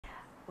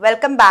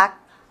Welcome back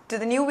to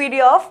the new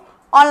video of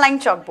Online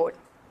Chalkboard.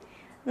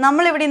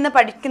 നമ്മൾ ഇവിടെ ഇന്ന്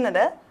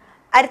പഠിക്കുന്നത്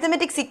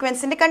Arithmetic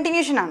sequence-ന്റെ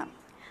continuation ആണ്.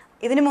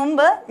 ഇതിനു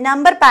മുമ്പ്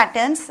number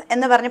patterns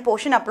എന്ന് പറഞ്ഞ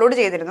പോർഷൻ അപ്ലോഡ്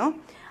ചെയ്തിരുന്നു.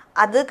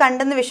 അത്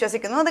കണ്ടെന്ന്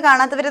വിശ്വസിക്കുന്നു. അത്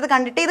കാണാത്തവർ അത്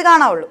കണ്ടിട്ടേ ഇത്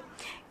കാണാവുള്ളൂ.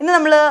 ഇന്ന്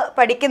നമ്മൾ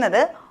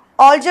പഠിക്കുന്നത്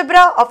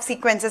algebra of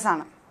sequences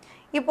ആണ്.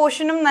 ഈ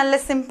പോർഷനും നല്ല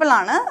സിമ്പിൾ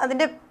ആണ്.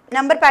 അതിന്റെ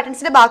number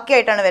patterns-ന്റെ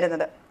ബാക്കിയായിട്ടാണ്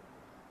വരുന്നത്.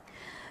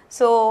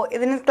 സോ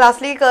ഇതിന്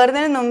ക്ലാസ്സിലേക്ക്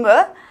കയറുന്നതിന് മുമ്പ്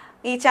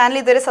ഈ ചാനൽ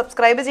ഇതുവരെ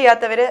സബ്സ്ക്രൈബ്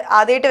ചെയ്യാത്തവർ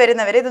ആദ്യമായിട്ട്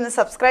വരുന്നവർ ഇതൊന്ന്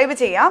സബ്സ്ക്രൈബ്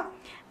ചെയ്യാം.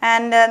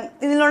 ആൻഡ്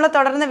ഇതിനുള്ള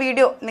തുടർന്ന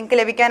വീഡിയോ നിങ്ങൾക്ക്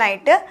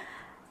ലഭിക്കാനായിട്ട്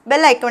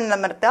ബെൽ ഐക്കൺ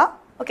അമർത്തുക.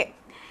 ഓക്കെ,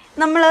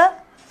 നമ്മൾ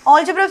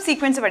ഓൾജിബ്ര ഓഫ്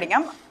സീക്വൻസ്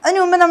പഠിക്കാം. അതിന്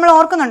മുമ്പ് നമ്മൾ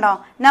ഓർക്കുന്നുണ്ടോ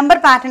നമ്പർ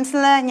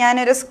പാറ്റേൺസിൽ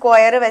ഞാനൊരു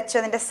സ്ക്വയർ വെച്ച്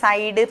അതിൻ്റെ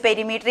സൈഡ്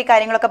പെരിമീറ്ററി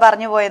കാര്യങ്ങളൊക്കെ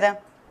പറഞ്ഞു പോയത്?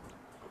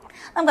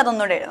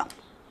 നമുക്കതൊന്നുകൂടെ എഴുതാം.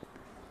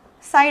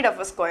 Side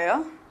of A square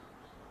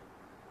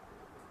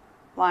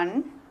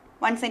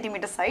 1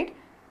 centimeter side,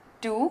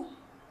 2,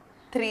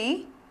 3,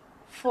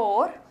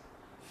 4,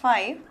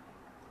 5,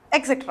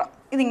 etcetera.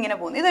 ഇതിങ്ങനെ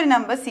പോകുന്നു. ഇതൊരു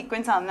നമ്പർ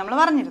സീക്വൻസ് ആണെന്ന് നമ്മൾ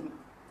പറഞ്ഞിരുന്നു.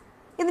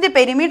 ഇതിൻ്റെ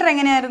പെരിമീറ്റർ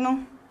എങ്ങനെയായിരുന്നു?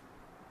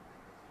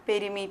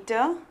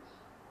 പെരിമീറ്റർ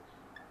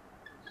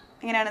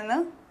എങ്ങനെയാണെന്ന്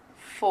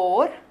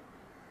 4,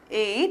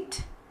 8,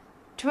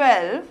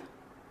 12,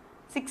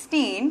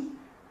 16,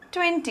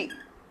 20,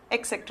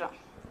 എക്സെട്ര.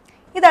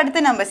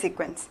 ഇതടുത്ത number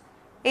sequence.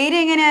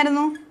 ഏരിയ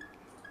എങ്ങനെയായിരുന്നു?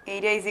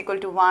 Area is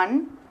equal to 1,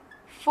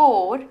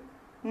 4,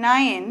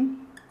 9,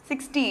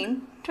 16,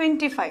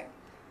 25.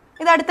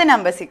 ഇതടുത്ത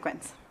number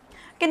sequence.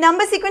 Okay,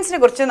 number സീക്വൻസിനെ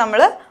കുറിച്ച്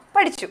നമ്മൾ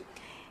പഠിച്ചു.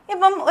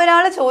 ഇപ്പം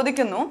ഒരാൾ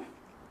ചോദിക്കുന്നു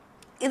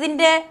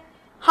ഇതിൻ്റെ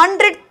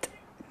 100th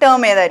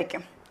ടേം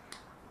ഏതായിരിക്കും?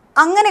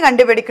 അങ്ങനെ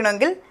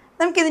കണ്ടുപിടിക്കണമെങ്കിൽ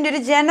നമുക്കിതിൻ്റെ ഒരു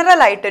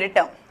ജനറൽ ആയിട്ടൊരു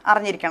ടേം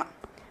അറിഞ്ഞിരിക്കണം.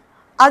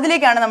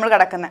 അതിലേക്കാണ് നമ്മൾ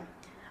കിടക്കുന്നത്.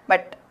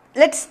 ബട്ട്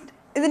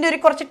ഇതിൻ്റെ ഒരു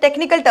കുറച്ച്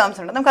ടെക്നിക്കൽ ടേംസ്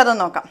ഉണ്ട്,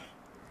 നമുക്കതൊന്ന് നോക്കാം.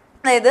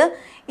 അതായത്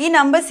ഈ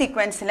നമ്പർ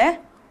സീക്വൻസിൽ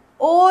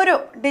ഓരോ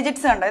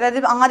ഡിജിറ്റ്സ് ഉണ്ട്.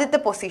 അതായത്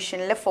ആദ്യത്തെ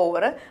പൊസിഷനിൽ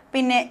 4,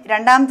 പിന്നെ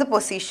രണ്ടാമത്തെ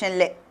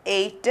പൊസിഷനിൽ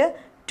 8,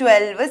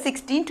 12,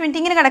 16, 20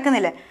 ഇങ്ങനെ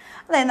കിടക്കുന്നില്ലേ?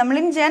 അതായത് നമ്മൾ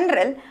ഇൻ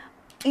ജനറൽ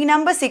ഈ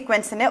നമ്പർ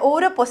സീക്വൻസിൻ്റെ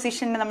ഓരോ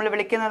പൊസിഷനെ നമ്മൾ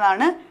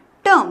വിളിക്കുന്നതാണ്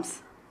ടേംസ്.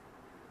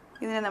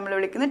 ഇതിനെ നമ്മൾ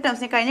വിളിക്കുന്നത്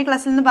ടേംസ്. കഴിഞ്ഞ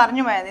ക്ലാസ്സിൽ നിന്ന്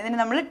പറഞ്ഞു പോയത് ഇതിനെ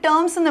നമ്മൾ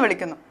ടേംസ് എന്ന്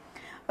വിളിക്കുന്നു.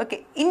 ഓക്കെ,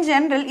 ഇൻ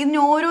ജനറൽ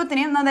ഇതിന്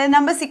ഓരോത്തിനെയും, അതായത്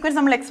നമ്പർ സീക്വൻസ്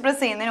നമ്മൾ എക്സ്പ്രസ്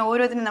ചെയ്യുന്നതിന്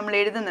ഓരോത്തിനും നമ്മൾ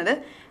എഴുതുന്നത്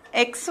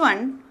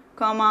x1,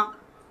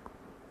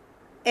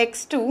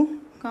 x2,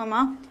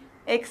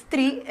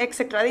 x3,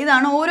 എക്സെട്ര.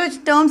 ഇതാണ് ഓരോ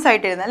ടേംസ്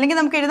ആയിട്ട് എഴുതുന്നത്. അല്ലെങ്കിൽ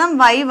നമുക്ക് എഴുതാം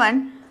y1,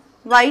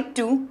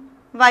 y2,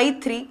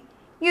 y3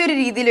 ഈ ഒരു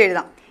രീതിയിൽ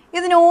എഴുതാം.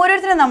 ഇതിന്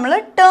ഓരോരുത്തരും നമ്മൾ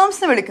ടേംസ്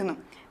എന്ന് വിളിക്കുന്നു.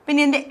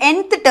 പിന്നെ ഇതിൻ്റെ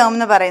nth ടേം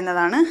എന്ന്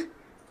പറയുന്നതാണ്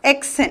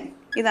xn.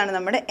 ഇതാണ്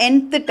നമ്മുടെ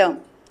nth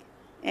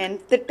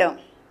ടേം.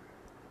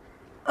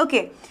 ഓക്കെ,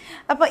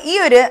 അപ്പോൾ ഈ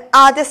ഒരു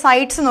ആദ്യ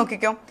സൈഡ്സ്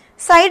നോക്കിക്കോ.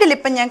 സൈഡിൽ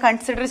ഇപ്പം ഞാൻ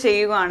കൺസിഡർ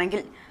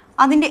ചെയ്യുകയാണെങ്കിൽ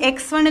അതിൻ്റെ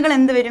x1കൾ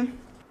എന്ത് വരും?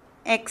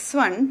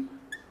 x1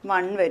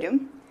 1 വരും,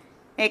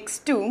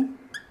 x2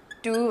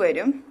 2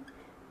 വരും,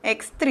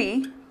 x3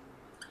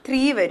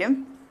 3 വരും.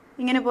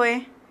 ഇങ്ങനെ പോയേ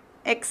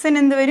xn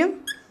എന്ത് വരും?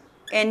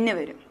 n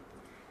വരും.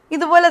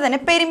 ഇതുപോലെ തന്നെ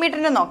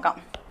പെരിമീറ്ററിനെ നോക്കാം.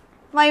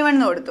 y1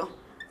 എന്ന് കൊടുത്തു.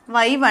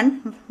 y1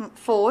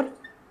 4,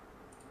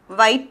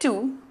 y2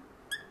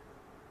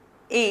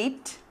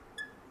 8,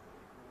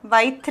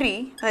 y3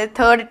 അതായത്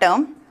തേർഡ് ടേം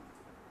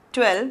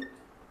 12.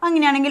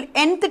 അങ്ങനെയാണെങ്കിൽ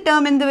nth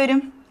ടേം എന്ത്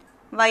വരും?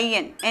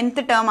 yn,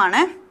 nth ടേം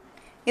ആണ്.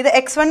 ഇത്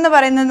x1 എന്ന്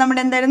പറയുന്നത്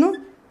നമ്മുടെ എന്തായിരുന്നു?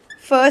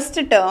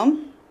 First term.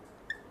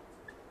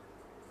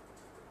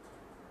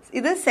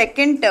 ഇത്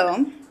സെക്കൻഡ് ടേം.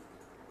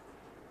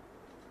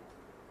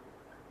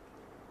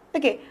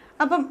 ഓക്കെ,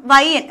 അപ്പം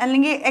yn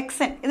അല്ലെങ്കിൽ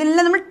xn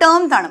ഇതെല്ലാം നമ്മൾ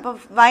ടേംസ് ആണ്.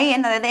 അപ്പോൾ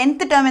yn അതായത്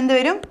nth ടേം എന്ത്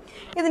വരും?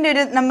 ഇതിൻ്റെ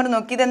ഒരു നമ്പർ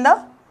നോക്കി. ഇതെന്താ?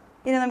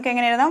 ഇത് നമുക്ക്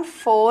എങ്ങനെ എഴുതാം?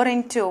 4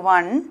 into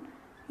 1.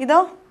 ഇതോ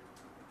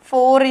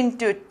 4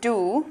 into 2.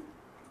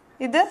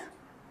 ഇത്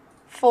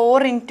 4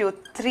 into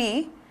 3.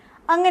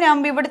 അങ്ങനെ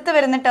ആകുമ്പോൾ ഇവിടുത്തെ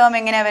വരുന്ന ടേം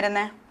എങ്ങനെയാണ്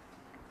വരുന്നത്?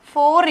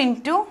 4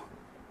 into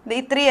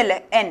ഈ 3 അല്ലേ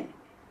n,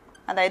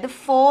 അതായത്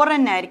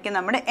 4n ആയിരിക്കും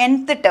നമ്മുടെ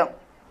nth ടേം.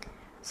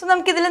 സോ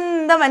നമുക്കിതിൽ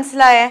നിന്ന് എന്താ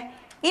മനസ്സിലായേ?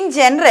 ഇൻ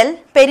ജനറൽ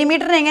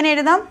പെരിമീറ്ററിന് എങ്ങനെ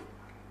എഴുതാം?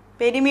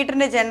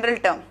 പെരിമീറ്ററിൻ്റെ general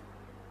term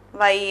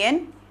yn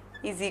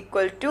is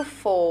equal to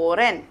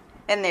 4n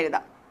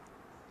എന്നെഴുതാം.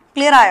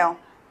 ക്ലിയർ ആയോ?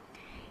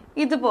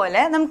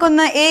 ഇതുപോലെ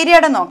നമുക്കൊന്ന്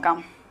ഏരിയയുടെ നോക്കാം.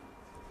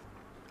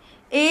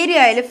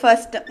 ഏരിയയിൽ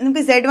ഫസ്റ്റ്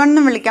നമുക്ക് z1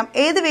 എന്ന് വിളിക്കാം.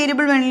 ഏത്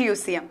വേരിയബിൾ വേണമെങ്കിലും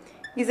യൂസ് ചെയ്യാം.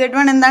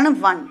 z1 എന്താണ്?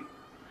 1,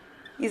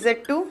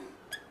 z2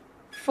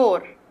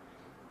 4,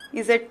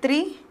 z3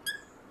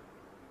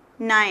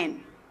 9,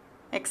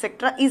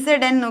 എക്സെട്ര.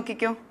 zn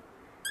നോക്കിക്കോ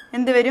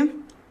എന്ത് വരും?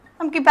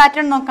 നമുക്ക് ഈ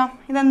പാറ്റേൺ നോക്കാം.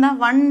 ഇതെന്താ?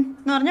 1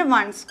 എന്ന് പറഞ്ഞാൽ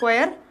 1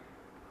 സ്ക്വയർ,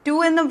 2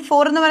 എന്ന്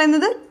 4 എന്ന്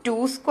പറയുന്നത്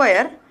 2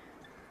 സ്ക്വയർ,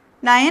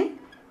 9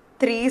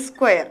 3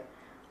 സ്ക്വയർ.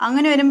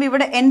 അങ്ങനെ വരുമ്പോൾ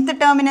ഇവിടെ nth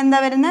ടേമിന് എന്താ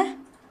വരുന്നത്?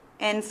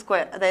 n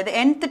square. അതായത്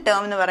nth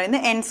ടേം എന്ന്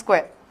പറയുന്നത് n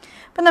സ്ക്വയർ.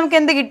 അപ്പം നമുക്ക്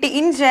എന്ത് കിട്ടി?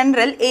 ഇൻ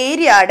ജനറൽ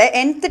ഏരിയയുടെ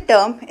nth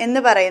ടേം എന്ന്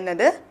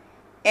പറയുന്നത്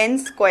n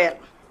സ്ക്വയർ.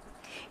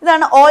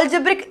 ഇതാണ്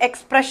ഓൾജിബ്രിക്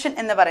എക്സ്പ്രഷൻ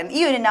എന്ന് പറയുന്നത്.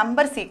 ഈ ഒരു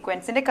നമ്പർ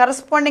സീക്വൻസിൻ്റെ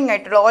കറസ്പോണ്ടിങ്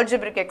ആയിട്ടുള്ള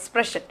algebraic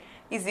expression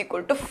is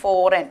equal to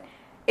 4n.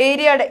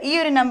 ഏരിയയുടെ ഈ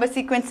ഒരു number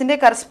സീക്വൻസിൻ്റെ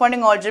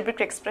corresponding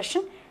algebraic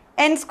expression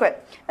n square.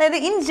 അതായത്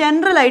ഇൻ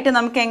ജനറൽ ആയിട്ട്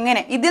നമുക്ക്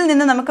എങ്ങനെ ഇതിൽ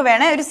നിന്ന് നമുക്ക്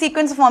വേണേൽ ഒരു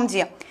സീക്വൻസ് ഫോം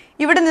ചെയ്യാം.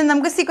 ഇവിടെ നിന്ന്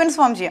നമുക്ക് സീക്വൻസ്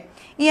ഫോം ചെയ്യാം.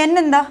 ഈ n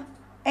എന്താ?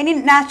 ഇനി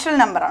നാച്ചുറൽ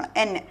നമ്പറാണ്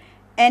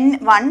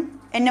n1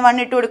 n1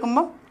 ഇട്ട്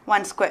കൊടുക്കുമ്പോൾ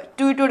 1 സ്ക്വയർ,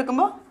 2 ഇട്ട്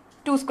കൊടുക്കുമ്പോൾ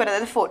 2 സ്ക്വയർ,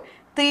 അതായത് 4,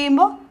 3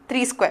 ചെയ്യുമ്പോൾ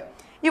 3 സ്ക്വയർ.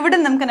 ഇവിടെ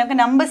നമുക്ക്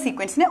നമ്പർ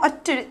സീക്വൻസിനെ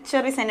ഒറ്റ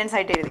ചെറിയ സെൻറ്റൻസ്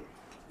ആയിട്ട് എഴുതി.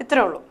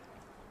 ഇത്രേ ഉള്ളൂ.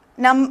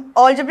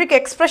 ഓൾജിബ്രിക്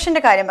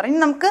എക്സ്പ്രഷൻ്റെ കാര്യം പറഞ്ഞു.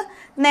 നമുക്ക്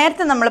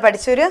നേരത്തെ നമ്മൾ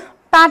പഠിച്ചൊരു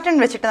പാറ്റേൺ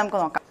വെച്ചിട്ട് നമുക്ക്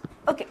നോക്കാം.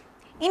 ഓക്കെ,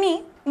 ഇനി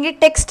ഈ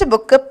ടെക്സ്റ്റ്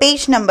ബുക്ക്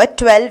പേജ് നമ്പർ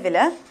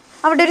 12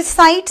 അവിടെ ഒരു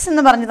സൈറ്റ്സ്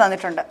എന്ന് പറഞ്ഞ്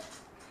തന്നിട്ടുണ്ട്.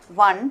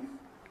 1,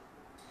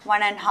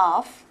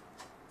 1.5,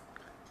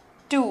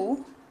 2,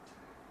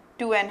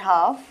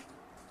 2.5,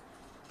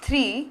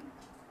 3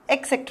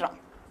 എക്സെട്ര.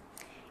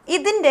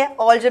 ഇതിൻ്റെ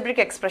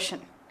ഓൾജിബ്രിക് എക്സ്പ്രഷൻ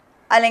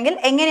അല്ലെങ്കിൽ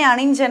എങ്ങനെയാണ്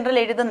ഇൻ ജനറൽ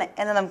എഴുതുന്നത്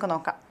എന്ന് നമുക്ക്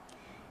നോക്കാം.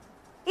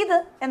 ഇത്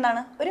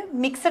എന്താണ്? ഒരു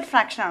മിക്സഡ്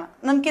ഫ്രാക്ഷനാണ്.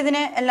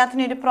 നമുക്കിതിനെ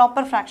എല്ലാത്തിനും ഒരു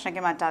പ്രോപ്പർ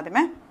ഫ്രാക്ഷനൊക്കെ മാറ്റാം.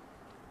 ആദ്യമേ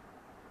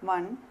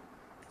 1,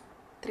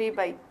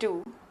 3/2,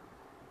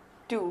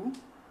 2,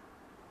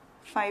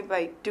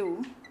 5/2,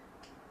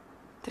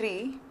 3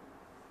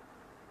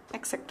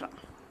 എക്സെട്ര.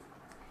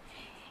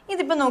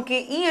 ഇതിപ്പോൾ നോക്കി,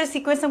 ഈ ഒരു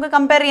സീക്വൻസ് നമുക്ക്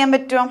കമ്പയർ ചെയ്യാൻ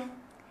പറ്റുമോ?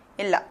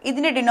 ഇല്ല.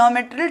 ഇതിൻ്റെ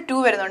ഡിനോമിനേറ്ററിൽ 2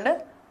 വരുന്നുണ്ട്,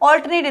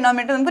 ഓൾട്ടർനേറ്റ്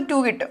ഡിനോമിനേറ്റർ നമുക്ക് 2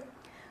 കിട്ടും.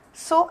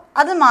 സോ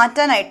അത്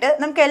മാറ്റാനായിട്ട്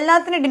നമുക്ക്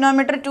എല്ലാത്തിനും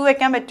ഡിനോമിനേറ്റർ 2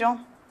 വയ്ക്കാൻ പറ്റുമോ?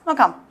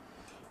 നോക്കാം.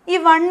 ഈ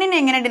 1നെ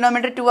എങ്ങനെ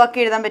ഡിനോമിനേറ്റർ 2 ആക്കി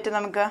എഴുതാൻ പറ്റും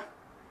നമുക്ക്?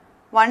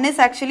 1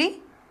 ഈസ് ആക്ച്വലി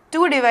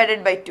 2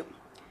 ഡിവൈഡഡ് ബൈ 2.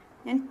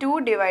 ഞാൻ 2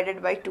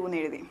 ഡിവൈഡഡ് ബൈ 2 എന്ന്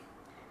എഴുതി.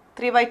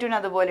 3/2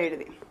 അതുപോലെ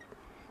എഴുതി.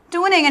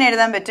 2നെ എങ്ങനെ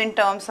എഴുതാൻ പറ്റും ഇൻ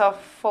ടേംസ്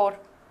ഓഫ് 4?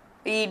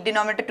 ഈ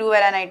ഡിനോമിനേറ്റർ 2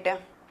 വരാനായിട്ട്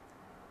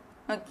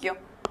നോക്കിയോ.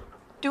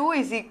 2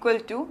 ഈസ് ഈക്വൽ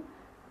ടു,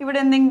 ഇവിടെ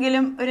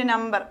എന്തെങ്കിലും ഒരു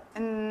നമ്പർ,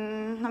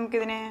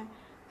 നമുക്കിതിനെ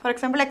ഫോർ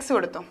എക്സാമ്പിൾ എക്സ്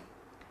കൊടുത്തു.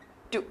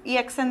 2, ഈ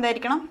എക്സ്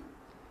എന്തായിരിക്കണം?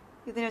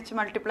 ഇതിനെ വെച്ച്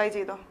മൾട്ടിപ്ലൈ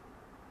ചെയ്തോ.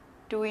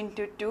 2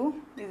 × 2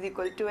 ഈസ്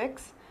ഈക്വൽ ടു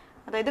എക്സ്,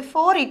 അതായത്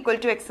 4 ഈക്വൽ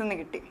ടു എക്സ് എന്ന്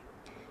കിട്ടി.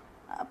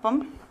 അപ്പം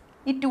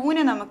ഈ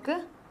 2നെ നമുക്ക്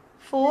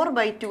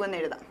 4/2 എന്ന്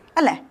എഴുതാം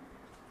അല്ലേ?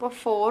 അപ്പോൾ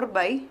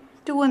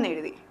 4/2 എന്ന്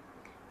എഴുതി.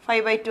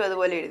 5/2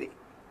 അതുപോലെ എഴുതി.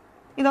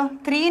 ഇതോ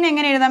 3നെ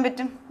എങ്ങനെ എഴുതാൻ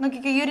പറ്റും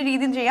നോക്കിക്കോ. ഈ ഒരു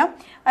രീതിയിൽ ചെയ്യാം.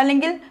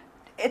 അല്ലെങ്കിൽ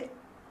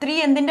 3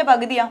 എന്തിൻ്റെ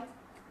പകുതിയാണ്?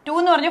 2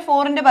 എന്ന് പറഞ്ഞാൽ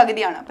 4ൻ്റെ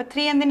പകുതിയാണ്. അപ്പോൾ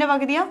 3 എന്തിൻ്റെ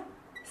പകുതിയാണ്?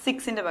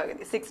 6ൻ്റെ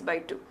പകുതി,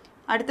 6/2.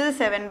 അടുത്തത്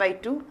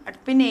 7/2,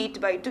 പിന്നെ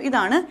 8/2.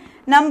 ഇതാണ്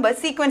നമ്പർ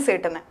സീക്വൻസ്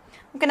കിട്ടുന്നത്.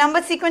 നമുക്ക്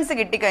നമ്പർ സീക്വൻസ്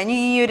കിട്ടിക്കഴിഞ്ഞു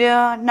ഈ ഒരു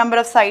നമ്പർ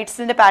ഓഫ്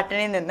സൈഡ്സിൻ്റെ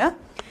പാറ്റേണിൽ നിന്ന്.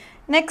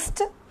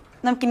 നെക്സ്റ്റ്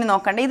നമുക്കിനി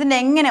നോക്കണ്ടേ ഇതിൻ്റെ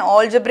എങ്ങനെ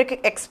ഓൾജിബ്രിക്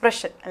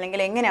എക്സ്പ്രഷൻ അല്ലെങ്കിൽ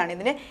എങ്ങനെയാണ്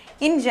ഇതിൻ്റെ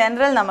ഇൻ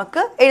ജനറൽ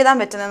നമുക്ക് എഴുതാൻ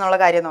പറ്റുന്നത് എന്നുള്ള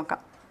കാര്യം നോക്കാം.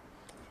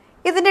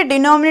 ഇതിൻ്റെ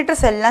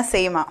ഡിനോമിനേറ്റേഴ്സ് എല്ലാം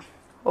സെയിമാണ്.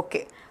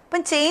 ഓക്കെ,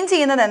 അപ്പം ചേഞ്ച്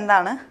ചെയ്യുന്നത്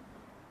എന്താണ്?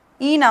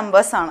 ഈ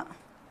നമ്പേഴ്സാണ്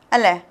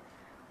അല്ലേ?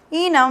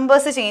 ഈ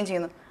നമ്പേഴ്സ് ചേഞ്ച്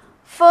ചെയ്യുന്നു.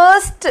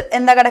 ഫസ്റ്റ്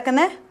എന്താ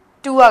കിടക്കുന്നത്?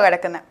 2 ആ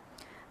കിടക്കുന്നത്.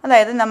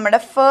 അതായത് നമ്മുടെ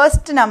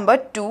ഫസ്റ്റ് നമ്പർ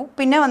 2,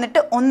 പിന്നെ വന്നിട്ട്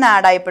 1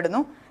 ആഡ്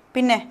ആയിപ്പെടുന്നു,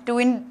 പിന്നെ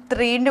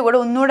 3ൻ്റെ കൂടെ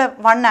ഒന്നുകൂടെ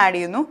 1 ആഡ്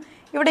ചെയ്യുന്നു.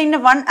 ഇവിടെ ഇങ്ങനെ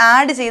 1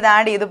 ആഡ്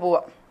ചെയ്ത്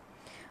പോവാം.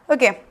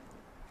 ഓക്കെ,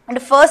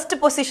 അതിൻ്റെ ഫസ്റ്റ്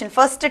പൊസിഷൻ,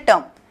 ഫസ്റ്റ്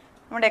ടേം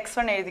നമ്മുടെ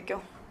x1 എഴുതിക്കോ.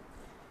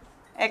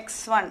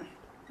 x1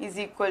 is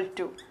equal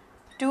to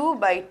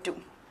 2/2.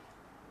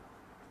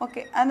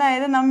 Okay,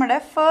 അതായത് നമ്മുടെ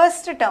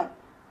ഫസ്റ്റ് ടേം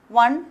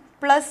 1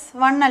 +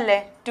 1 അല്ലേ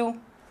 2.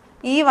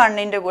 ഈ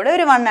 1ൻ്റെ കൂടെ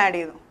ഒരു 1 ആഡ്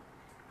ചെയ്തു.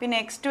 പിന്നെ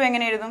x2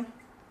 എങ്ങനെ എഴുതും?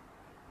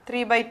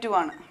 3/2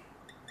 ആണ്.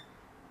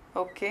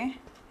 ഓക്കെ,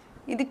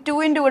 ഇത്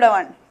 2ൻ്റെ കൂടെ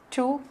 1,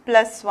 2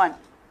 + 1.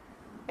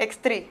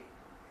 x3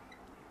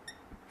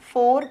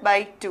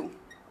 4/2,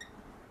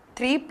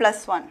 3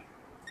 + 1.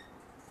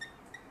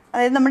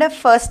 അതായത് നമ്മുടെ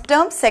first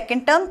term,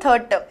 second term,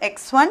 third term,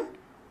 x1,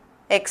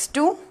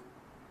 x2,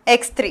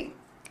 x3.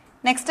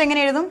 Next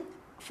എങ്ങനെ എഴുതും?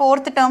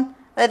 ഫോർത്ത് ടേം,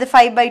 അതായത്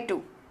 5/2.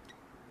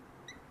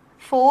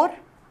 4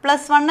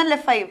 + 1 അല്ലേ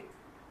 5,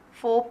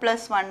 4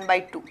 +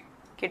 1/2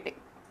 കിട്ടി.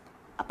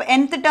 അപ്പോൾ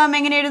nth ടേം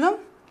എങ്ങനെ എഴുതും?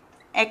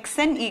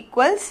 xn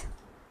ഈക്വൽസ്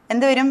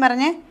എന്ത് വരും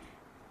പറഞ്ഞേ?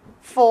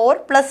 4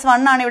 +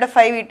 1 ആണ് ഇവിടെ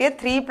 5 കിട്ടിയത്,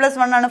 3 +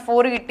 1 ആണ്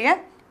 4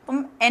 കിട്ടിയത്. അപ്പം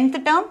nth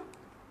term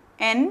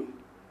n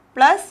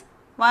 +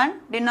 1,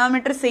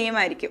 denominator same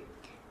ആയിരിക്കും,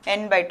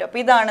 n/2. അപ്പോൾ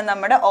ഇതാണ്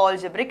നമ്മുടെ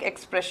algebraic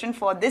expression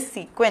for this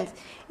sequence.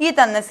 ഈ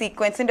തന്ന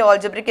സീക്വൻസിൻ്റെ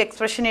ഓൾജിബ്രിക്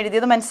എക്സ്പ്രഷൻ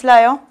എഴുതിയത്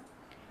മനസ്സിലായോ?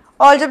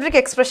 ഓൾജിബ്രിക്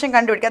എക്സ്പ്രഷൻ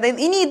കണ്ടുപിടിക്കുക. അതായത്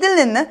ഇനി ഇതിൽ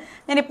നിന്ന്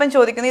ഞാനിപ്പം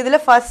ചോദിക്കുന്നത് ഇതിൽ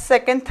first,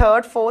 second,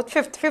 third, fourth,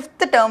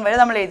 fifth term വരെ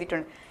നമ്മൾ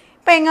എഴുതിയിട്ടുണ്ട്.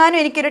 ഇപ്പം എങ്ങാനും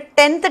എനിക്കൊരു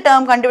 10th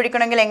ടേം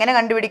കണ്ടുപിടിക്കണമെങ്കിൽ എങ്ങനെ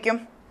കണ്ടുപിടിക്കും?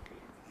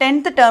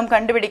 10th ടേം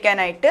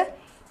കണ്ടുപിടിക്കാനായിട്ട്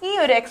ഈ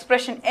ഒരു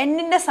എക്സ്പ്രഷൻ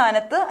എന്നിൻ്റെ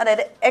സ്ഥാനത്ത്,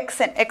 അതായത്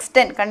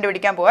x10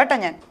 കണ്ടുപിടിക്കാൻ പോകാം കേട്ടോ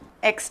ഞാൻ.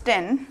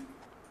 x10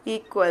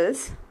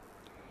 ഈക്വൽസ്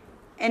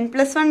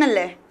n+1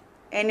 അല്ലേ?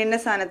 എന്നിൻ്റെ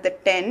സ്ഥാനത്ത്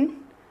 10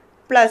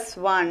 +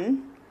 1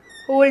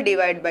 whole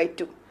divide by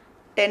 2.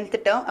 10th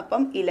term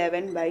അപ്പം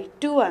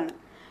 11/2 ആണ്.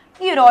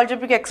 ഈ ഒരു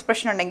ഓൾജിബ്രിക്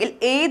എക്സ്പ്രഷൻ ഉണ്ടെങ്കിൽ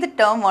ഏത്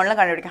ടേം വേണമെങ്കിലും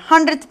കണ്ടുപിടിക്കാം.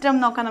 100th ടേം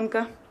നോക്കാം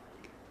നമുക്ക്.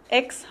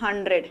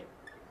 x100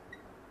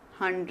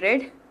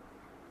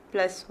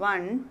 +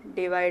 1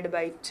 divide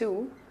by 2,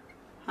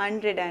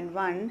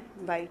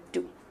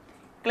 101/2.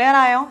 ക്ലിയർ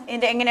ആയോ?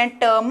 ഇതിൻ്റെ എങ്ങനെയാണ്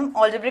ടേമും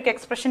ഓൾജിബ്രിക്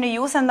എക്സ്പ്രഷൻ്റെ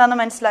യൂസ് എന്താണെന്ന്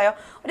മനസ്സിലായോ?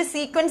 ഒരു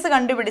സീക്വൻസ്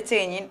കണ്ടുപിടിച്ച്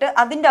കഴിഞ്ഞിട്ട്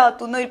അതിൻ്റെ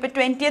അകത്തുനിന്ന് ഇപ്പോൾ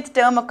 20th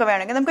ടേം ഒക്കെ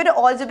വേണമെങ്കിൽ നമുക്കൊരു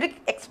ഓൾജിബ്രിക്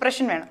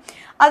എക്സ്പ്രഷൻ വേണം.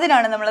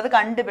 അതിനാണ് നമ്മളത്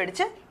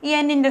കണ്ടുപിടിച്ച് ഈ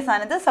എന്നിൻ്റെ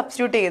സ്ഥാനത്ത്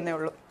സബ്സ്റ്റിറ്റ്യൂട്ട് ചെയ്യുന്നേ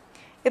ഉള്ളൂ.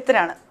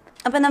 ഇത്രയാണ്.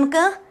 അപ്പം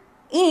നമുക്ക്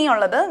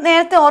ഇനിയുള്ളത്,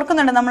 നേരത്തെ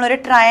ഓർക്കുന്നുണ്ട് നമ്മളൊരു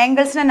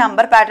ട്രയാങ്കിൾസിൻ്റെ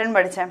നമ്പർ പാറ്റേൺ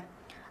പഠിച്ചേ,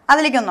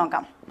 അതിലേക്കൊന്ന്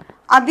നോക്കാം.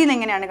 അതിൽ നിന്ന്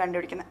എങ്ങനെയാണ്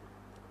കണ്ടുപിടിക്കുന്നത്?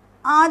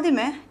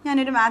 ആദ്യമേ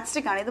ഞാനൊരു മാച്ച്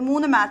സ്റ്റിക്ക് ആണ്, ഇത്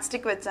 3 മാച്ച്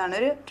സ്റ്റിക്ക് വെച്ചാണ്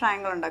ഒരു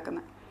ട്രയാങ്കിൾ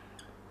ഉണ്ടാക്കുന്നത്.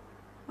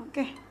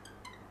 Okay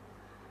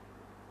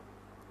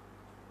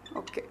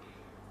okay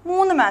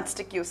 3 match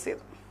stick use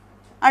ചെയ്തു.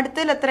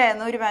 അടുത്തതിൽ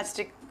എത്രയായിരുന്നു ഒരു മാച്ച്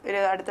സ്റ്റിക്ക് ഒരു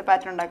അടുത്ത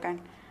പാറ്റേൺ ഉണ്ടാക്കാൻ?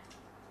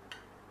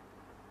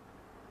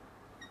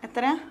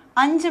 എത്ര?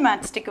 5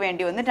 മാച്ച് സ്റ്റിക്ക്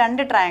വേണ്ടി വന്ന്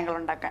 2 ട്രയാങ്കിൾ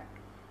ഉണ്ടാക്കാൻ.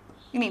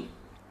 ഇനി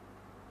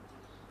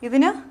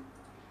ഇതിന്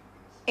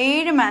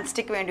 7 മാച്ച്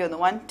സ്റ്റിക്ക് വേണ്ടി വന്നു.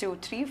 1 2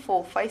 3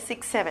 4 5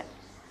 6 7.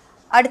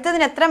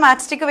 അടുത്തതിന് എത്ര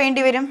മാച്ച് സ്റ്റിക്ക്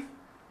വേണ്ടി വരും?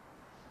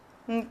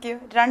 എനിക്ക്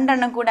 2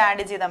 എണ്ണം കൂടെ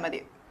ആഡ് ചെയ്താൽ മതി.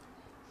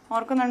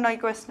 ഓർക്കുന്നുണ്ടോ ഈ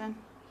ക്വസ്റ്റ്യൻ?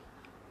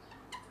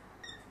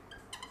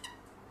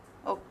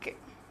 ഓക്കെ,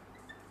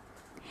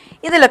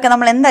 ഇതിലൊക്കെ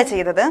നമ്മൾ എന്താ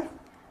ചെയ്തത്?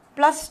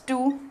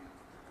 +2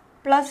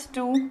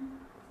 +2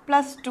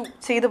 +2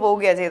 ചെയ്ത്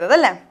പോവുകയാണ് ചെയ്തത്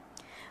അല്ലേ?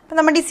 അപ്പം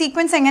നമ്മുടെ ഈ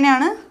സീക്വൻസ്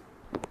എങ്ങനെയാണ്?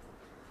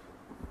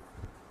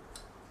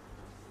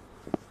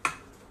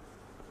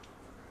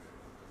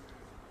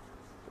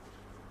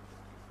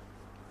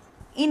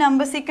 ഈ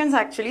നമ്പർ സീക്വൻസ്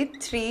ആക്ച്വലി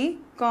 3,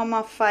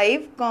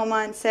 5,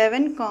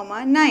 7,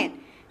 9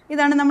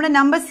 ഇതാണ് നമ്മുടെ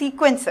നമ്പർ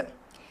സീക്വൻസ്.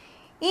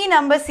 ഈ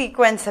നമ്പർ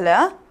സീക്വൻസിൽ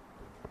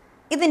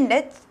ഇതിൻ്റെ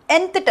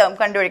nth ടേം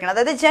കണ്ടുപിടിക്കണം.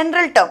 അതായത്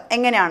ജനറൽ ടേം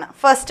എങ്ങനെയാണ്?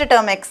 First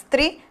term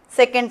x3,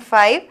 second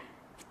 5,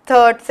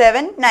 third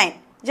 7, 9.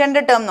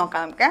 General term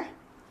നോക്കാം നമുക്ക്.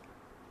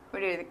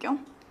 ഇവിടെ എഴുതിക്കും.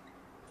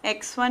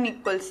 x1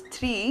 =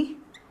 3,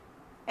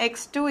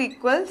 x2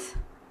 =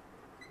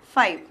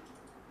 5,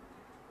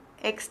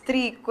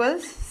 x3 =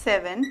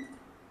 7,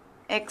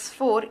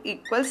 x4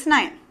 =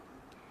 9.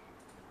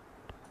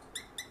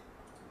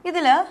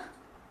 ഇതിൽ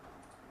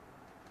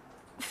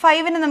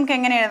 5ന് നമുക്ക്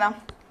എങ്ങനെ എഴുതാം?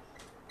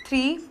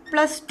 3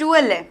 + 2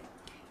 അല്ലേ?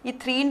 ഈ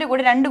 3ൻ്റെ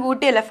കൂടെ 2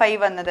 കൂട്ടിയല്ലേ 5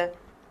 വന്നത്.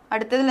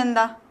 അടുത്തതിൽ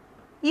എന്താ?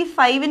 ഈ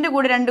 5ൻ്റെ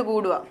കൂടെ 2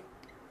 കൂടുക.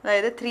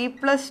 അതായത് 3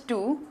 + 2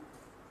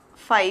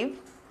 5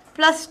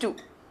 + 2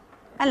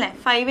 അല്ലേ?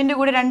 5ൻ്റെ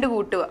കൂടെ 2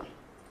 കൂട്ടുക.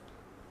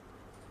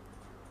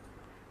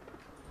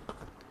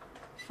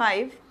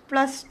 5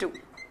 + 2.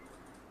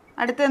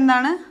 അടുത്ത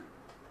എന്താണ്?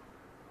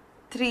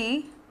 3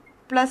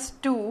 +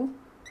 2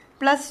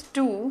 +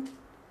 2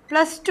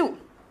 + 2.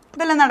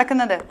 ഇതെല്ലാം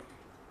നടക്കുന്നത്.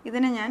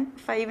 ഇതിന് ഞാൻ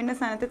 5ൻ്റെ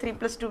സ്ഥാനത്ത് 3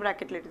 + 2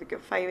 ബ്രാക്കറ്റിൽ എഴുതിക്കും.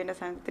 5ൻ്റെ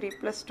സ്ഥാനത്ത് 3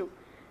 + 2.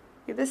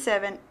 ഇത്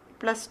 7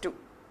 + 2.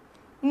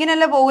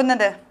 ഇങ്ങനെയല്ലേ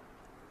പോകുന്നത്.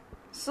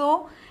 സോ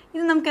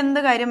ഇത് നമുക്ക് എന്ത്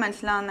കാര്യം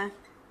മനസ്സിലാവുന്നത്?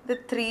 ഇത്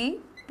 3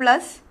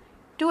 +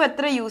 2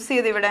 എത്ര യൂസ്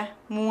ചെയ്ത് ഇവിടെ?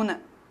 3.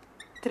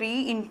 3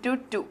 ×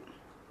 2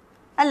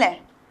 അല്ലേ?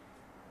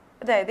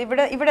 അതായത്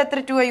ഇവിടെ എത്ര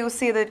 2 യൂസ്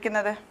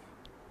ചെയ്തിരിക്കുന്നത്?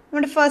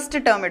 ഇവിടെ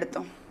ഫസ്റ്റ് ടേം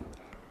എടുത്തു.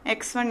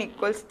 x1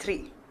 =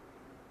 3,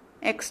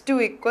 x2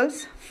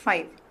 =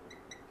 5.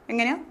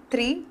 എങ്ങനെയാ?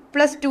 3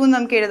 + 2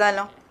 നമുക്ക്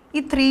എഴുതാമല്ലോ. ഈ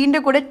 3ൻ്റെ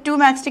കൂടെ 2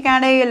 മാച്ച് സ്റ്റിക്ക്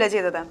ആഡ് ചെയ്യുകയല്ലേ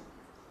ചെയ്തത്.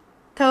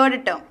 തേർഡ്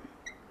ടേം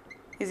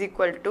 =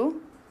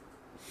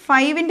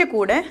 5ൻ്റെ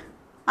കൂടെ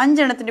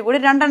 5 എണ്ണത്തിൻ്റെ കൂടെ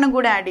 2 എണ്ണം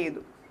കൂടെ ആഡ്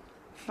ചെയ്തു.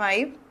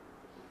 5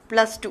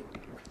 + 2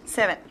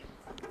 7.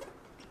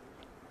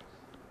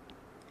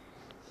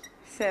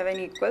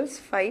 7 =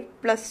 5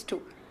 + 2.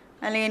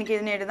 അല്ലെങ്കിൽ എനിക്ക്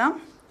ഇതിനെ എഴുതാം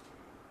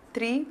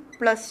 3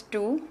 +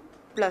 2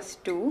 +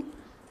 2.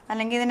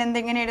 അല്ലെങ്കിൽ ഇതിന്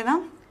എന്തെങ്ങനെ എഴുതാം?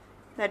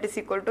 ദാറ്റ് ഈസ്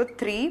ഈക്വൽ ടു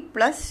 3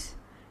 +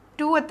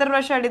 2 എത്ര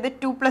പ്രാവശ്യം ആഡ് ചെയ്ത്?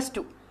 2 +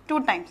 2 2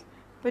 ടൈംസ്.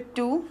 അപ്പോൾ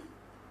 2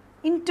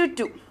 ×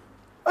 2.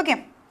 ഓക്കെ,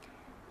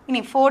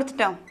 ഇനി ഫോർത്ത്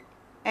ടേം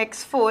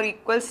x4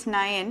 =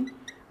 9.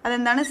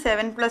 അതെന്താണ്?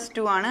 7 +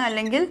 2 ആണ്.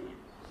 അല്ലെങ്കിൽ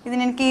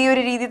ഇതിനെനിക്ക് ഈ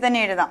ഒരു രീതിയിൽ തന്നെ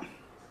എഴുതാം.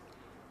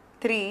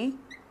 3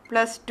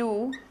 + 2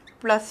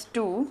 +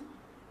 2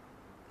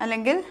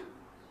 അല്ലെങ്കിൽ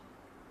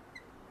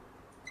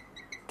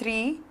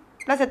 3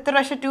 + എത്ര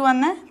പ്രാവശ്യം 2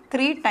 വന്ന്?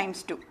 3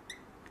 × 2.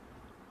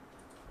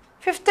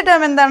 ഫിഫ്ത്ത്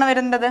ടേം എന്താണ്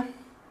വരുന്നത്?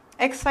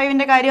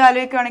 x5ൻ്റെ കാര്യം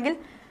ആലോചിക്കുകയാണെങ്കിൽ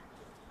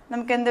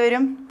നമുക്ക് എന്ത്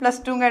വരും?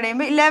 +2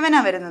 കഴിയുമ്പോൾ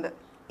 11 വരുന്നത്.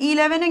 ഈ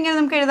 11 ഇങ്ങനെ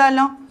നമുക്ക്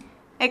എഴുതാമല്ലോ.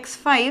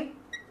 x5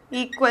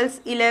 =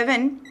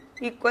 11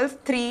 =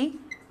 3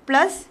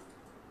 +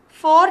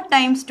 4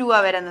 ×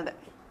 2 വരുന്നത്.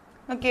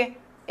 ഓക്കെ,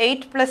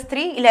 8 +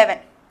 3 11.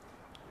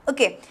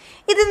 ഓക്കെ,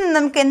 ഇതിൽ നിന്ന്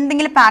നമുക്ക്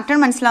എന്തെങ്കിലും പാറ്റേൺ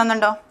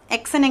മനസ്സിലാവുന്നുണ്ടോ?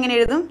 xn എങ്ങനെ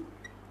എഴുതും?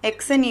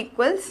 xn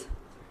 =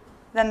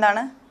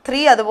 ഇതെന്താണ്?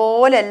 3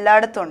 അതുപോലെ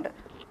എല്ലായിടത്തും ഉണ്ട്.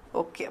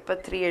 ഓക്കെ, അപ്പോൾ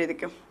 3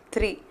 എഴുതിക്കും.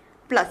 3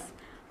 +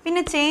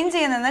 പിന്നെ ചേഞ്ച്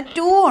ചെയ്യുന്നത്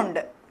 2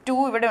 ഉണ്ട്. 2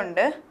 ഇവിടെ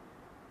ഉണ്ട്,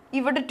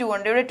 ഇവിടെ 2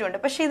 ഉണ്ട്, ഇവിടെ 2 ഉണ്ട്.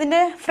 പക്ഷേ ഇതിൻ്റെ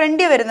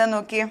ഫ്രണ്ടിൽ വരുന്നത്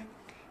നോക്കിയേ.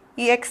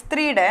 ഈ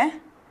x3യുടെ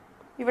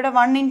ഇവിടെ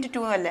 1 ×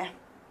 2 അല്ലേ?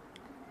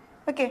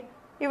 ഓക്കെ,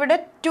 ഇവിടെ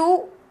 2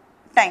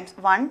 ടൈംസ്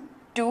 1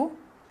 2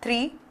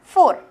 3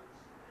 4.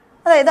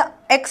 അതായത്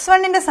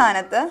x1ൻ്റെ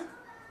സ്ഥാനത്ത്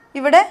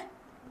ഇവിടെ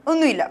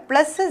ഒന്നുമില്ല.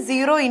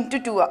 +0 ×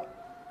 2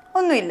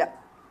 ഒന്നുമില്ല.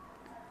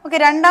 ഓക്കെ,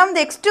 രണ്ടാമത്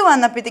x2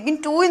 വന്നപ്പോഴത്തേക്കും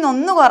 2ൽ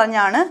നിന്ന് 1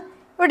 കുറഞ്ഞാണ്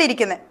ഇവിടെ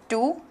ഇരിക്കുന്നത്.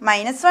 2 -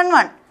 1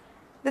 1.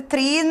 ഇത്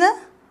 3ൽ നിന്ന്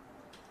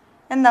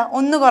എന്താ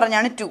 1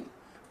 കുറഞ്ഞാണ് 2.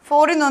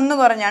 4ൽ നിന്ന് 1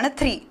 കുറഞ്ഞാണ്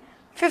 3.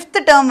 ഫിഫ്ത്ത്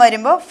ടേം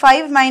വരുമ്പോൾ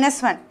 5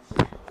 - 1.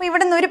 അപ്പോൾ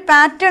ഇവിടെ നിന്ന് ഒരു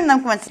പാറ്റേൺ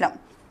നമുക്ക് മനസ്സിലാവും.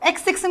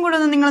 x6ഉം കൂടെ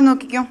ഒന്ന് നിങ്ങൾ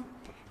നോക്കിക്കോ.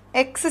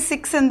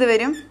 x6 എന്ത്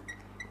വരും?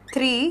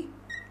 3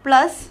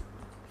 +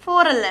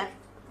 4 അല്ലേ?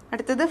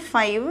 അടുത്തത്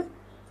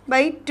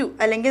 5/2.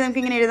 അല്ലെങ്കിൽ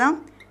നമുക്ക് ഇങ്ങനെ എഴുതാം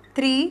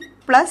 3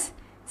 +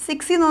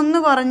 6ൽ നിന്ന്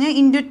 1 കുറഞ്ഞ്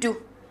 × 2.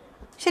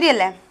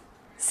 ശരിയല്ലേ?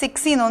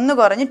 6 ന്ന് 1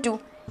 കുറഞ്ഞ് 2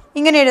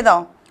 ഇങ്ങനെ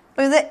എഴുതാം.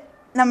 അപ്പോൾ ഇത്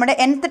നമ്മുടെ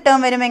nth ടേം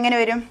വരുമ്പോൾ എങ്ങനെ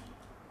വരും?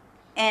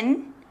 n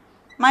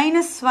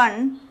minus 1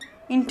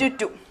 into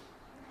 2.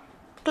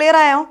 ക്ലിയർ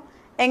ആയോ?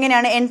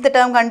 എങ്ങനെയാണ് nth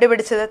ടേം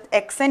കണ്ടുപിടിച്ചത്?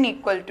 xn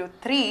equal to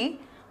 3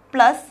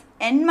 plus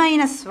n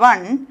minus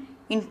 1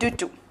 into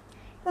 2.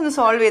 ഇതൊന്ന്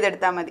സോൾവ്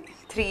ചെയ്തെടുത്താൽ മതി.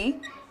 3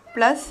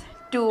 പ്ലസ്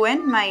 2n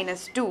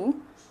മൈനസ് 2,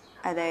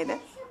 അതായത്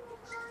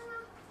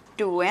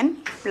 2n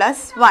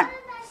plus 1.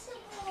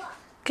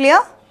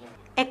 Clear?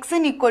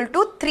 xn equal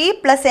to 3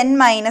 plus n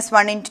minus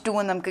 1 into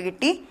 2 നമുക്ക്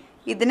കിട്ടി.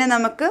 ഇതിനെ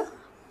നമുക്ക്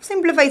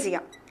സിംപ്ലിഫൈ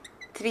ചെയ്യാം.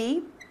 3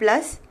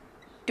 plus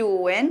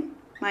 2n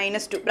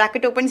minus 2,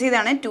 bracket open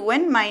ചെയ്താണ്.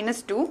 2n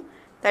minus 2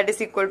 that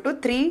is equal to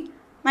 3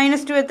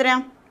 minus 2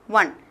 എത്രയാണ്?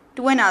 1.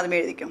 2n ആദ്യം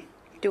എഴുതിക്കും.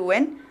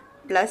 2n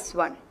plus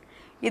 1.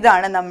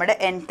 ഇതാണ് നമ്മുടെ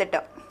nth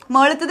ടേം.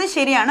 മേളത്തത്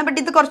ശരിയാണ്, ബട്ട്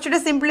ഇത് കുറച്ചുകൂടെ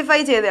സിംപ്ലിഫൈ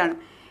ചെയ്തതാണ്.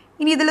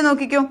 ഇനി ഇതിൽ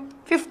നോക്കിക്കോ,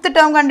 5th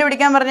ടേം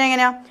കണ്ടുപിടിക്കാൻ പറഞ്ഞാൽ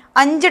എങ്ങനെയാണ്?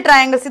 5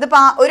 ട്രയാങ്കിൾസ്.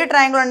 ഇതിപ്പോൾ ഒരു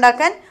ട്രയാങ്കിൾ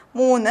ഉണ്ടാക്കാൻ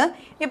 3.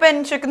 ഇപ്പോൾ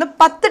എന്നെ ചോദിക്കുന്നു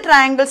 10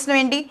 ട്രയാങ്കിൾസിന്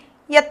വേണ്ടി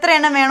എത്ര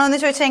എണ്ണം വേണമെന്ന്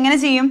ചോദിച്ചാൽ എങ്ങനെ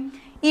ചെയ്യും?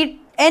 ഈ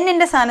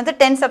എന്നിൻ്റെ സ്ഥാനത്ത്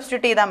 10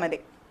 സബ്സ്റ്റിറ്റ്യൂട്ട് ചെയ്താൽ മതി.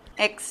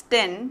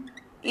 x10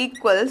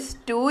 equals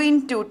 2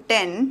 into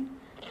 10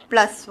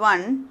 plus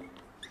 1,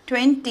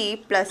 20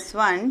 plus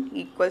 1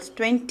 equals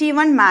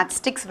 21 match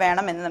sticks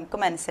വേണമെന്ന് നമുക്ക്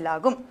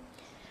മനസ്സിലാകും.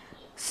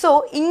 സോ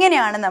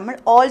ഇങ്ങനെയാണ് നമ്മൾ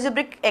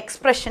ഓൾജിബ്രിക്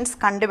എക്സ്പ്രഷൻസ്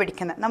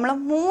കണ്ടുപിടിക്കുന്നത്. നമ്മൾ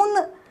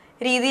 3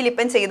 രീതിയിൽ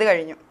ഇപ്പം ചെയ്ത്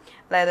കഴിഞ്ഞു.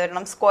 അതായത്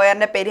ഒരെണ്ണം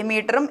സ്ക്വയറിൻ്റെ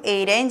പെരിമീറ്ററും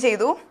ഏരിയയും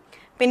ചെയ്തു.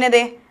 പിന്നെ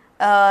അതെ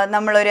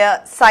നമ്മളൊരു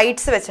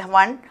സൈഡ്സ് വെച്ച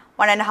 1,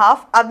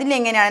 1.5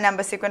 അതിലെങ്ങനെയാണ്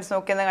നമ്പർ സീക്വൻസ്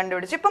നോക്കിയെന്ന്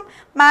കണ്ടുപിടിച്ചു. ഇപ്പം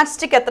മാച്ച്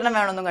സ്റ്റിക്ക് എത്ര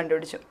വേണമെന്നും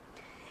കണ്ടുപിടിച്ചു.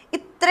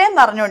 ഇത്രയും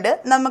പറഞ്ഞുകൊണ്ട്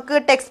നമുക്ക്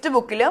ടെക്സ്റ്റ്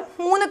ബുക്കിൽ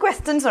 3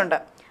 ക്വസ്റ്റ്യൻസ് ഉണ്ട്.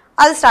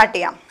 അത് സ്റ്റാർട്ട്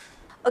ചെയ്യാം.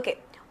 Okay,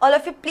 all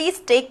of you please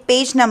take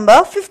page number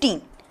 15.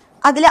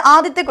 അതിൽ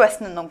ആദ്യത്തെ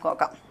ക്വസ്റ്റ്യൻ നമുക്ക്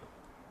നോക്കാം.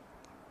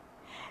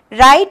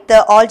 Write the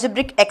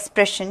algebraic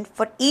expression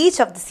for each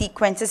of the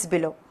sequences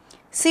below.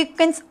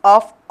 Sequence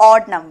of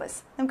odd numbers.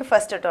 നമുക്ക്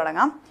ഫസ്റ്റ് ഇട്ട്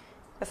തുടങ്ങാം.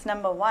 Question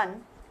number 1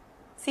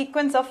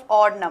 sequence of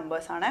odd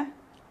numbers ആണ്.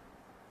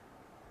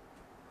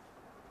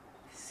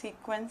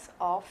 Sequence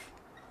of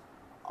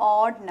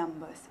odd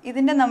numbers.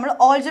 ഇതിൻ്റെ നമ്മൾ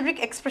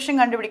ഓൾജിബ്രിക് എക്സ്പ്രഷൻ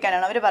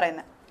കണ്ടുപിടിക്കാനാണ് അവർ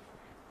പറയുന്നത്.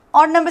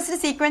 Odd നമ്പേഴ്സിൻ്റെ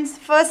sequence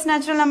first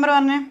natural number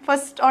പറഞ്ഞ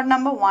first odd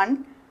number 1,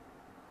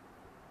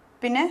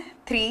 പിന്നെ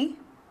 3,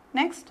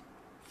 next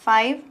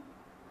 5,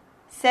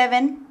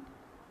 7,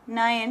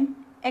 9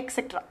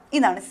 etcetera.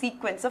 ഇതാണ്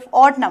സീക്വൻസ് ഓഫ്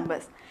ഓഡ്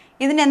നമ്പേഴ്സ്.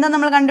 ഇതിന് എന്താ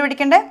നമ്മൾ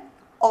കണ്ടുപിടിക്കേണ്ടത്?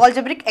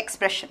 Algebraic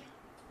expression.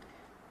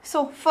 So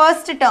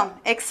first term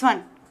x1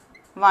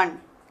 1,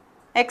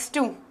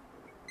 x2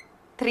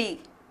 3.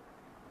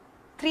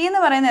 3 എന്ന്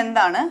പറയുന്നത്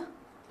എന്താണ്?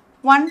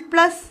 1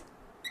 പ്ലസ്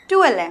 2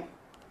 അല്ലേ?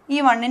 ഈ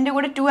 1ൻ്റെ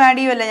കൂടെ 2 ആഡ്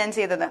ചെയ്യുമല്ലേ ഞാൻ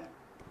ചെയ്തത്.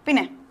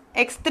 പിന്നെ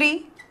x3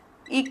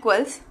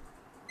 ഈക്വൽസ്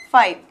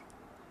 5.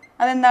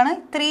 അതെന്താണ്?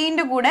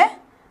 3ൻ്റെ കൂടെ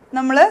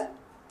നമ്മൾ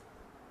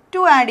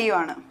 2 ആഡ്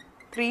ചെയ്യുവാണ്.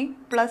 3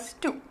 പ്ലസ്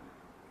 2,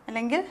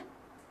 അല്ലെങ്കിൽ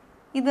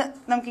ഇത്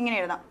നമുക്കിങ്ങനെ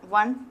എഴുതാം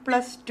 1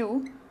 പ്ലസ് 2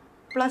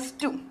 പ്ലസ്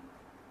 2.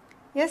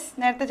 യെസ്,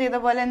 നേരത്തെ ചെയ്ത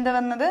പോലെ എന്താ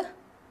വന്നത്?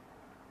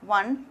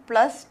 1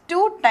 പ്ലസ്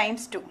 2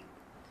 ടൈംസ് 2.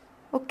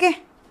 ഓക്കെ,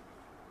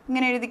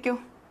 ഇങ്ങനെ എഴുതിക്കൂ.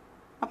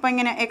 അപ്പോൾ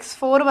ഇങ്ങനെ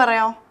x4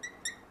 പറയാം.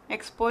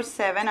 x4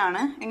 7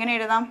 ആണ്. എങ്ങനെ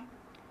എഴുതാം?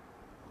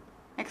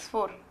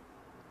 x4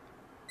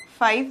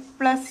 5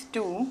 plus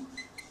 2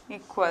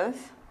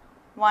 equals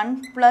 1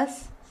 plus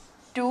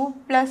 2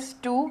 plus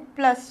 2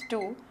 plus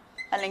 2,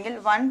 അല്ലെങ്കിൽ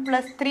 1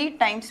 പ്ലസ് 3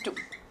 ടൈംസ് 2.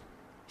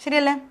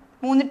 ശരിയല്ലേ?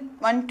 3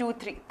 1 2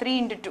 3 3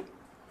 ഇൻറ്റു 2.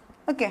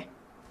 ഓക്കെ,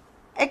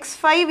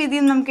 x5 ഇതിൽ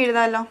നിന്ന് നമുക്ക്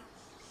എഴുതാമല്ലോ.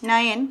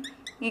 9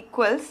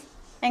 ഈക്വൽസ്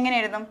എങ്ങനെ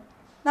എഴുതും?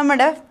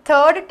 നമ്മുടെ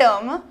തേർഡ്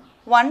ടേം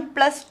 1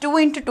 പ്ലസ് 2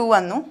 ഇൻറ്റു 2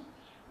 വന്നു.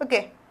 ഓക്കെ,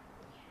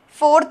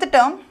 ഫോർത്ത്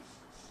ടേം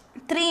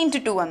 3 ഇൻറ്റു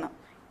 2 വന്നു.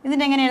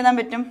 ഇതിൻ്റെ എങ്ങനെ എഴുതാൻ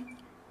പറ്റും?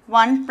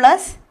 1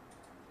 പ്ലസ്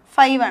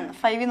 5 ആണ്.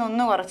 5ൽ നിന്ന്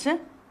 1 കുറച്ച്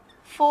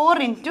 4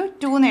 ഇൻറ്റു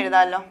 2 എന്ന്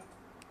എഴുതാമല്ലോ.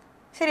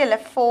 ശരിയല്ലേ?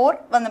 4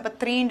 വന്നപ്പോൾ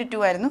 3 ഇൻറ്റു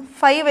 2 ആയിരുന്നു.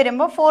 5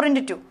 വരുമ്പോൾ 4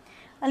 ഇൻറ്റു 2.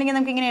 അല്ലെങ്കിൽ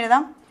നമുക്ക് ഇങ്ങനെ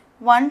എഴുതാം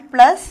 1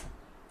 പ്ലസ്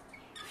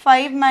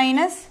 5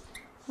 മൈനസ്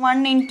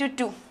 1 ഇൻറ്റു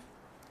 2.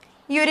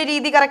 ഈ ഒരു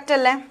രീതി കറക്റ്റ്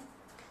അല്ലേ?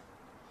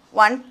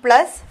 1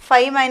 പ്ലസ്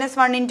 5 മൈനസ്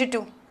 1 ഇൻറ്റു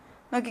 2.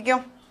 നോക്കിക്കോ,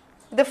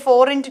 ഇത്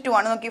 4 ഇൻറ്റു 2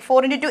 ആണ്. നോക്കി,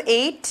 4 ഇൻറ്റു 2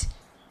 8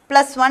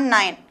 പ്ലസ് 1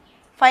 9.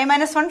 5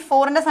 മൈനസ് 1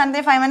 4ൻ്റെ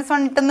സ്ഥാനത്ത് 5 മൈനസ്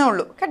 1 ഇട്ടെന്നേ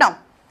ഉള്ളൂ കേട്ടോ.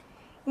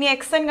 ഇനി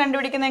xn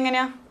കണ്ടുപിടിക്കുന്നത്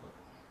എങ്ങനെയാണ്?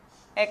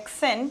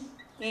 xn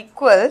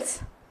ഈക്വൽസ്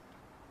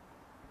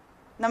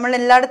നമ്മൾ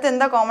എല്ലായിടത്തും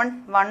എന്താ കോമൺ?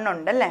 1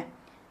 ഉണ്ടല്ലേ?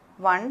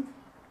 1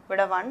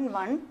 ഇവിടെ 1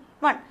 1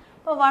 1.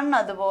 അപ്പോൾ 1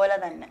 അതുപോലെ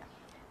തന്നെ.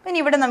 പിന്നെ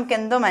ഇവിടെ നമുക്ക്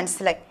എന്തോ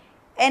മനസ്സിലായി.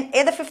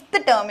 ഏത് 5th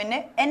ടേമിന്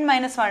n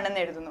മൈനസ് 1 എന്ന്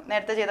എഴുതുന്നു.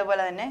 നേരത്തെ ചെയ്ത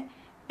പോലെ തന്നെ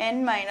n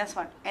മൈനസ്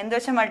 1 എന്ത്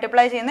വെച്ചാൽ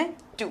മൾട്ടിപ്ലൈ ചെയ്യുന്നത്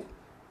 2.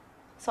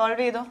 സോൾവ്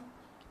ചെയ്തോ.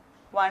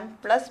 1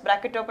 പ്ലസ്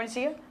ബ്രാക്കറ്റ് ഓപ്പൺ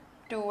ചെയ്യുക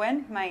 2n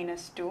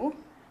minus 2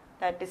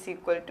 that is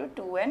equal to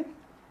 2n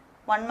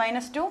 1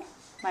 minus 2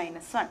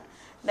 minus 1.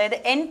 അതായത്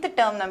nth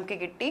ടേം നമുക്ക്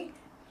കിട്ടി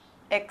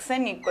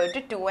xn equal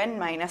to 2n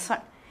minus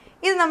 1.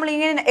 ഇത്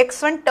നമ്മളിങ്ങനെ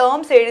x1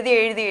 ടേംസ്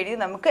എഴുതി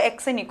നമുക്ക്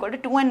xn equal to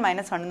 2n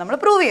minus 1 നമ്മൾ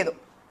പ്രൂവ് ചെയ്തു.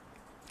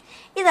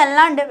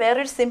 ഇതല്ലാണ്ട്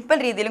വേറൊരു സിമ്പിൾ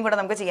രീതിയിലും കൂടെ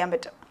നമുക്ക് ചെയ്യാൻ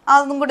പറ്റും.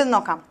 അതൊന്നും കൂടി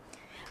നോക്കാം.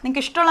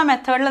 നിങ്ങൾക്ക് ഇഷ്ടമുള്ള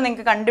മെത്തേഡിൽ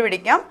നിങ്ങൾക്ക്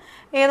കണ്ടുപിടിക്കാം.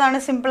 ഏതാണ്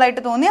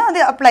സിമ്പിളായിട്ട് തോന്നിയാൽ അത്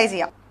അപ്ലൈ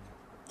ചെയ്യാം.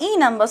 ഈ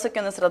നമ്പേഴ്സൊക്കെ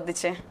ഒന്ന്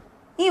ശ്രദ്ധിച്ചേ.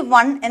 ഈ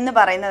 1 എന്ന്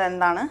പറയുന്നത്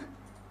എന്താണ്?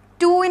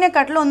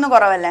 2-നെക്കാട്ടിലും 1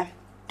 കുറവല്ലേ?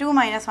 2 -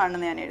 1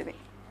 എന്ന് ഞാൻ എഴുതി.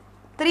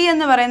 3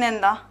 എന്ന് പറയുന്നത്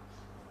എന്താ?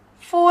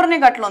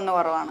 4-നെക്കാട്ടിലും 1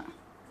 കുറവാണ്.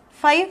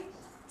 5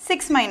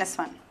 6 -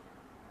 1.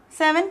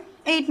 7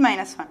 8 -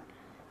 1.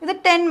 ഇത്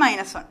 10 -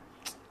 1.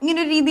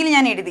 ഇങ്ങനൊരു രീതിയിൽ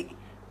ഞാൻ എഴുതി.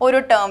 ഓരോ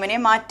ടേമിനെ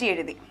മാറ്റി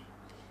എഴുതി.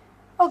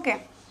 ഓക്കെ,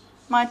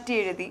 മാറ്റി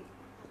എഴുതി.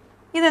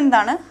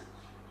 ഇതെന്താണ്?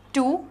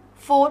 2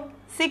 4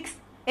 6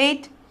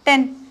 8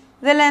 10.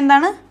 ഇതെല്ലാം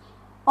എന്താണ്?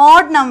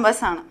 ഓഡ്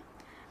നമ്പേഴ്സാണ്.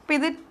 അപ്പോൾ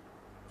ഇത്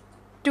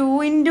 2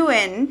 ×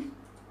 n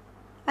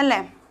അല്ലേ?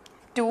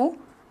 2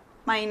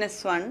 -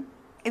 1.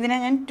 ഇതിനെ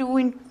ഞാൻ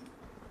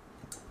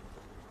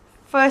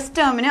ഫസ്റ്റ്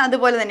ടേമിന്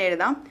അതുപോലെ തന്നെ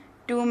എഴുതാം.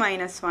 2 -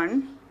 1.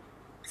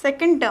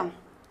 സെക്കൻഡ് ടേം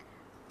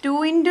 2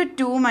 ×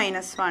 2 -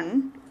 1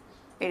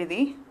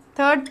 എഴുതി.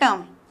 Third term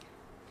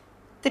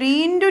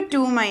 3 ×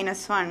 2 -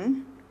 1.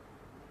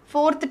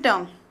 ഫോർത്ത്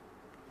ടേം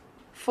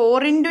 4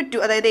 × 2,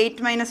 അതായത്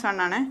 8 - 1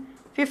 ആണ്.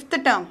 Fifth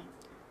term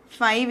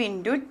 5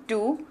 ×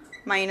 2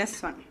 -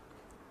 1.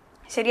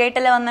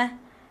 ശരിയായിട്ടല്ലേ വന്നേ?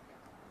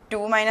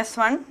 2 -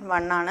 1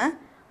 1 ആണ്.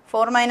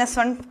 4 -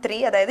 1 3,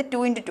 അതായത്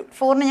 2 × 2.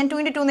 4-ന് ഞാൻ 2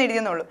 × 2 എന്ന്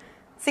എഴുതിയെന്നുള്ളൂ.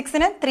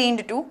 6-ന് 3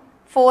 × 2,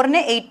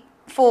 4-ന്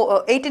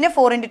 8-ന്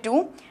 4 × 2,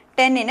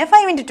 10-ന്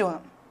 5 × 2.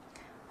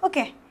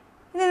 ഓക്കെ,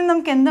 ഇതിൽ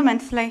നമുക്ക് എന്ത്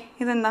മനസ്സിലായി?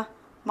 ഇതെന്താ?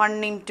 1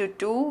 ×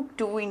 2,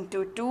 2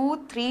 × 2,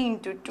 3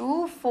 × 2,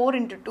 4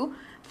 × 2,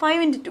 5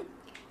 × 2.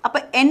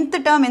 അപ്പോൾ nth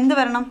ടേം എന്ത്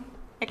വരണം?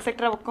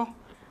 എക്സെട്ര വെക്കും.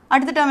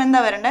 അടുത്ത ടേം എന്താ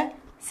വരണ്ടേ?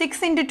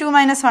 6 × 2 -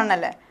 1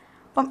 അല്ലേ?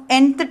 അപ്പം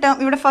nth ടേം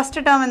ഇവിടെ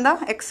ഫസ്റ്റ് ടേം എന്താ?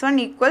 x1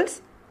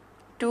 =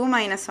 2 -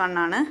 1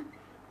 ആണ്.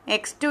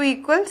 x2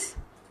 =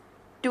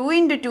 2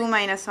 × 2 -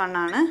 1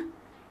 ആണ്.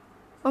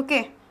 ഓക്കെ,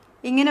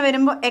 ഇങ്ങനെ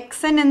വരുമ്പോൾ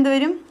xn എന്ത്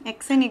വരും?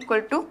 xn =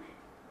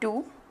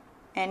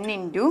 2n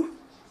 ×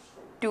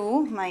 2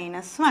 -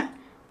 1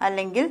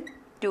 അല്ലെങ്കിൽ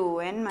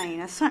 2n -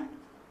 1.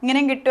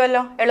 ഇങ്ങനെയും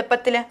കിട്ടുമല്ലോ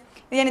എളുപ്പത്തിൽ.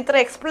 ഇത് ഞാൻ ഇത്ര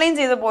എക്സ്പ്ലെയിൻ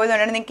ചെയ്ത്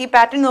പോയതുകൊണ്ടാണ്. നിങ്ങൾക്ക് ഈ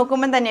പാറ്റേൺ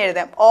നോക്കുമ്പോൾ തന്നെ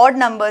എഴുതാം. ഓഡ്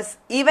നമ്പേഴ്സ്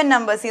ഈവൻ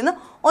നമ്പേഴ്സിൽ നിന്ന്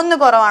 1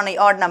 കുറവാണ് ഈ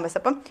ഓഡ് നമ്പേഴ്സ്.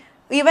 അപ്പം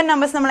ഈവൻ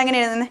നമ്പേഴ്സ് നമ്മൾ എങ്ങനെ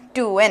എഴുതുന്നത്?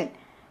 2n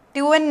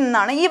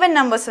നിന്നാണ് ഈവൻ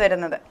നമ്പേഴ്സ്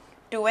വരുന്നത്.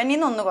 2n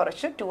നിന്ന് 1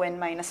 കുറച്ച് 2n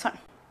 - 1.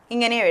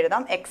 ഇങ്ങനെയും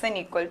എഴുതാം. xn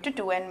 =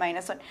 2n -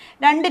 1.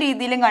 രണ്ട്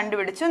രീതിയിലും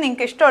കണ്ടുപിടിച്ചു.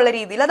 നിങ്ങൾക്ക് ഇഷ്ടമുള്ള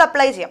രീതിയിൽ അത്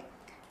അപ്ലൈ ചെയ്യാം.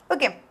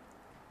 Okay,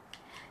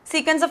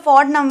 sequence of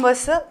odd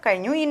numbers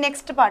കഴിഞ്ഞു. ഈ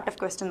നെക്സ്റ്റ് പാർട്ട് ഓഫ്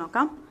ക്വസ്റ്റ്യൻ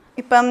നോക്കാം.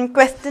 ഇപ്പം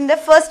ക്വസ്റ്റ്യൻ്റെ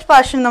ഫസ്റ്റ്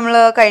പോർഷൻ നമ്മൾ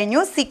കഴിഞ്ഞു.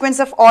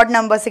 സീക്വൻസ് ഓഫ് ഓഡ്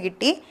നമ്പേഴ്സ്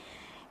കിട്ടി.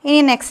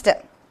 ഇനി നെക്സ്റ്റ്.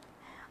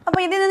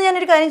 അപ്പോൾ ഇതിൽ നിന്ന്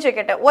ഞാനൊരു കാര്യം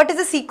ചോദിക്കട്ടെ. What is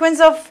the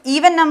sequence of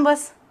even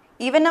numbers?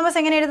 Even numbers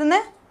എങ്ങനെ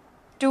എഴുതുന്നത്?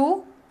 2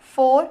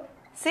 4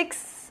 6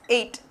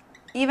 8.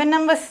 ഈവൻ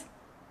നമ്പേഴ്സ്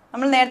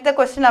നമ്മൾ നേരത്തെ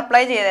ക്വസ്റ്റ്യൻ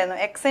അപ്ലൈ ചെയ്തായിരുന്നു.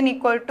 xn =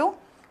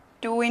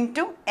 2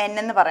 × n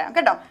എന്ന് പറയാം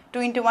കേട്ടോ.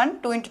 2 × 1,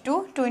 2 × 2,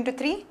 2 ×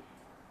 3,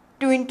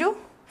 2 ×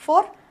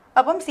 4.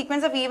 അപ്പം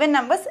sequence of even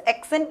numbers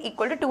xn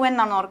 = 2n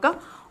ആണെന്ന് ഓർക്കുക.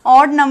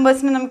 ഓഡ്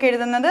നമ്പേഴ്സിന് നമുക്ക്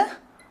എഴുതുന്നത്,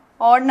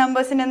 ഓഡ്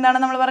നമ്പേഴ്സിന് എന്താണ്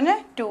നമ്മൾ പറഞ്ഞത്?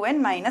 2n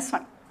 -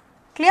 1.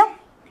 ക്ലിയർ?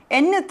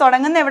 n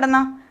തുടങ്ങുന്ന എവിടെ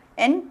നിന്നാ?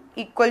 n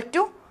 =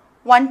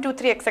 1 2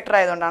 3 എക്സെട്ര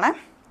ആയതുകൊണ്ടാണ്.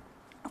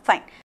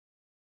 ഫൈൻ.